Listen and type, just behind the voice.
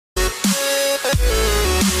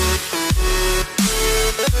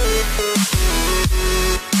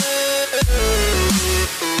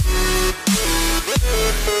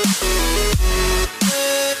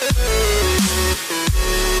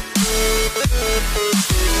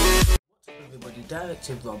Everybody,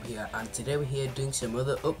 Director Rob here, and today we're here doing some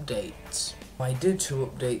other updates. I did some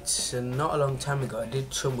updates not a long time ago. I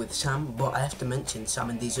did some with Sam, but I have to mention Sam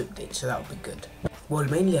in these updates, so that would be good. Well,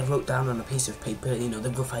 mainly I wrote down on a piece of paper, the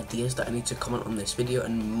rough ideas that I need to comment on this video,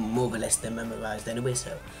 and more or less they're memorized anyway.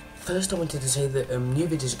 So first I wanted to say that new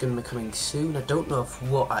videos are going to be coming soon. I don't know of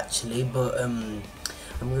what actually, but I'm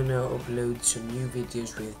going to upload some new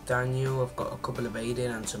videos with Daniel. I've got a couple of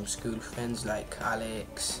Aiden and some school friends like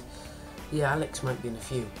Alex. Yeah, Alex might be in a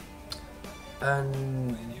few.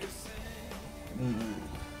 And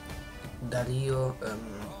Dario,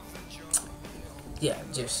 yeah,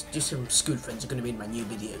 just some school friends are going to be in my new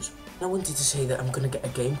videos. I wanted to say that I'm going to get a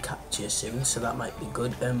game capture soon, so that might be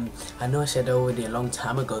good. I know I said already a long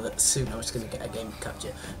time ago that soon I was going to get a game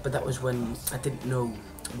capture, but that was when I didn't know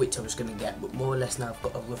which I was going to get, but more or less now I've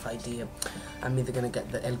got a rough idea. I'm either going to get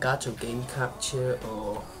the Elgato game capture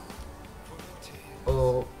or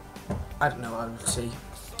I don't know, I'll see.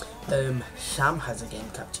 Sam has a game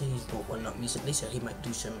capture, he's bought one not recently, so he might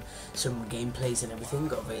do some gameplays and everything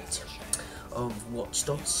of it, of Watch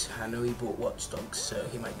Dogs. I know he bought Watch Dogs, so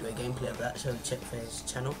he might do a gameplay of that, so check for his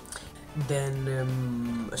channel.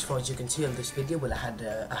 Then as far as you can see on this video, well, I had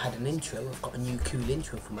an intro. I've got a new cool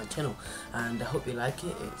intro for my channel, and I hope you like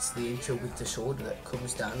it. It's the intro with the sword that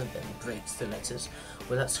comes down and then breaks the letters.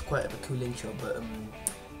 Well, that's quite a cool intro, but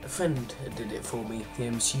a friend did it for me.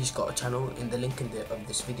 She's got a channel. In the link of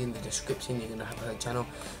this video in the description, you're gonna have her channel.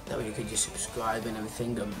 That way you can just subscribe and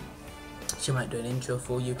everything. She might do an intro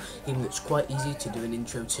for you, even though it's quite easy to do an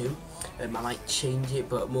intro too. I might change it,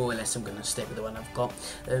 but more or less I'm gonna stick with the one I've got.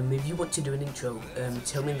 If you want to do an intro,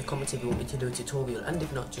 tell me in the comments if you want me to do a tutorial, and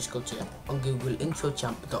if not, just go to on Google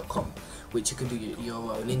introchamp.com, which you can do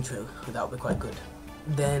your own intro. That would be quite good.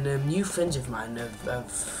 Then new friends of mine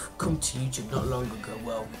have come to YouTube not long ago,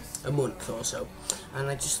 well, a month or so, and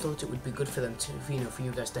I just thought it would be good for them to, for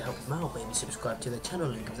you guys to help them out, maybe subscribe to the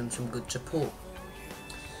channel and give them some good support.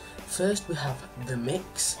 First we have The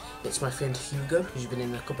Mix. It's my friend Hugo, who's been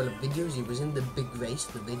in a couple of videos. He was in the big race,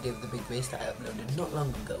 the video of the big race that I uploaded not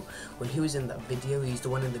long ago. When he was in that video, he's the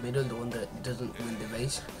one in the middle, the one that doesn't win the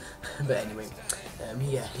race. But anyway,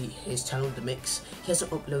 yeah, his channel, The Mix. He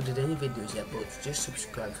hasn't uploaded any videos yet, but just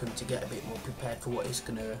subscribe for him to get a bit more prepared for what he's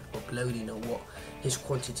gonna upload. What his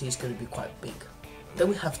quantity is gonna be quite big. Then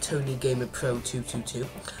we have Tony Gamer Pro 222,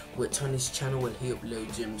 which on his channel he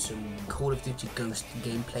uploads some Call of Duty Ghost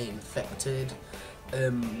gameplay, Infected,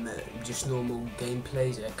 just normal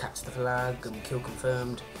gameplays, Catch the Flag, Kill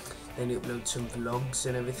Confirmed. Then he uploads some vlogs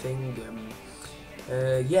and everything.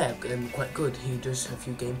 Yeah, quite good. He does a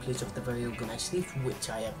few gameplays of the Very Organized Thief, which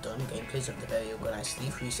I have done gameplays of the Very Organized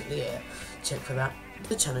Thief recently. Check for that.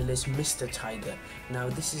 The channel is Mr. Tiger. Now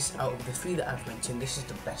this is, out of the three that I've mentioned, this is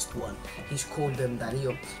the best one. He's called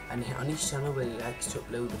Dario, and on his channel he likes to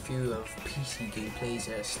upload a few of PC gameplays,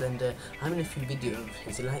 Slender. I'm in a few videos of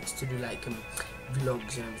his. He likes to do like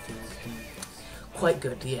vlogs and everything. Quite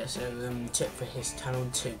good, yeah, so check for his channel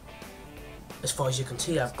too. As far as you can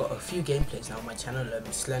see, I've got a few gameplays now on my channel,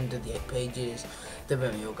 Slender, The 8 Pages, The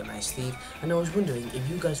Very Organized Thief, and I was wondering if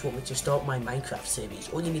you guys want me to start my Minecraft series.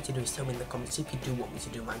 All you need to do is tell me in the comments if you do want me to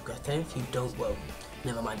do Minecraft, and if you don't, well,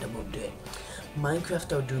 never mind, I won't do it.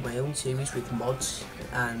 Minecraft, I'll do my own series with mods,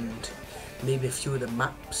 and maybe a few of the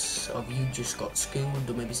maps of You Just Got Schooled,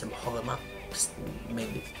 or maybe some horror maps,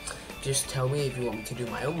 maybe. Just tell me if you want me to do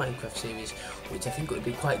my own Minecraft series, which I think would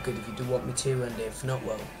be quite good if you do want me to, and if not,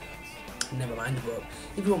 well, never mind. But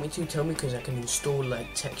if you want me to, tell me, because I can install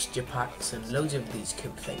like texture packs and loads of these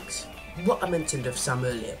cool things. What I mentioned of Sam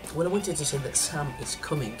earlier, well, I wanted to say that Sam is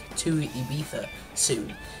coming to Ibiza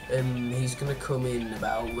soon. He's gonna come in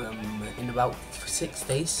about 6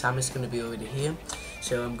 days. Sam is gonna be already here,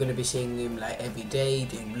 so I'm gonna be seeing him like every day,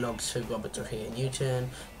 doing vlogs for Robert O'Hare Newton,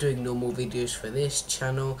 doing normal videos for this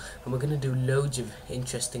channel, and we're gonna do loads of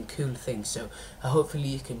interesting, cool things. So hopefully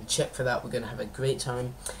you can check for that. We're gonna have a great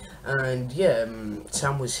time. And yeah,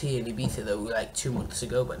 Sam was here in Ibiza though like 2 months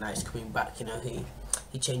ago, but now he's coming back.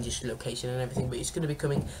 He changes location and everything, but he's going to be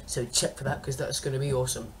coming, so check for that, because that's going to be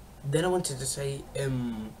awesome. Then I wanted to say,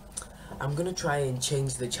 I'm going to try and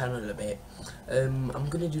change the channel a bit. I'm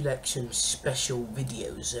going to do like some special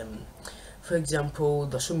videos. For example,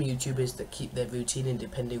 there's some YouTubers that keep their routine, and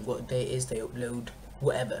depending what day it is, they upload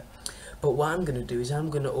whatever. But what I'm going to do is I'm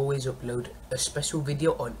going to always upload a special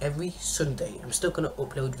video on every Sunday. I'm still going to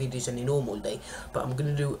upload videos on a normal day, but I'm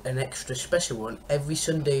going to do an extra special one every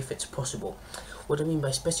Sunday if it's possible. What I mean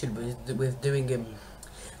by special is with doing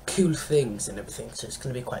cool things and everything, so it's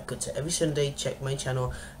gonna be quite good. So every Sunday check my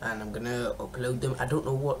channel and I'm gonna upload them. I don't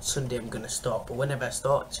know what Sunday I'm gonna start, but whenever I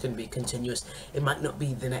start it's gonna be continuous. It might not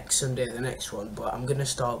be the next Sunday or the next one, but I'm gonna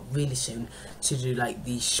start really soon to do like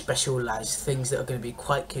these specialized things that are gonna be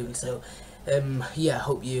quite cool. So yeah,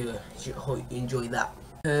 hope you enjoy that.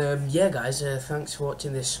 Yeah guys, thanks for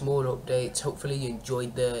watching this small update. Hopefully you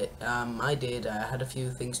enjoyed the I did. I had a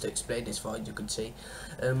few things to explain as far as you could see.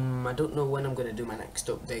 I don't know when I'm going to do my next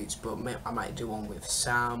updates, but I might do one with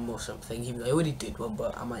Sam or something, even though I already did one,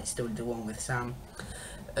 but I might still do one with Sam.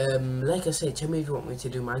 Like I said, tell me if you want me to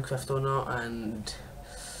do Minecraft or not, and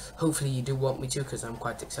hopefully you do want me to, because I'm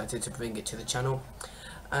quite excited to bring it to the channel.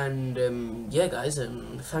 And yeah guys,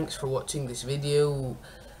 thanks for watching this video.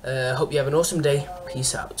 Hope you have an awesome day.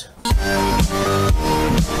 Peace out.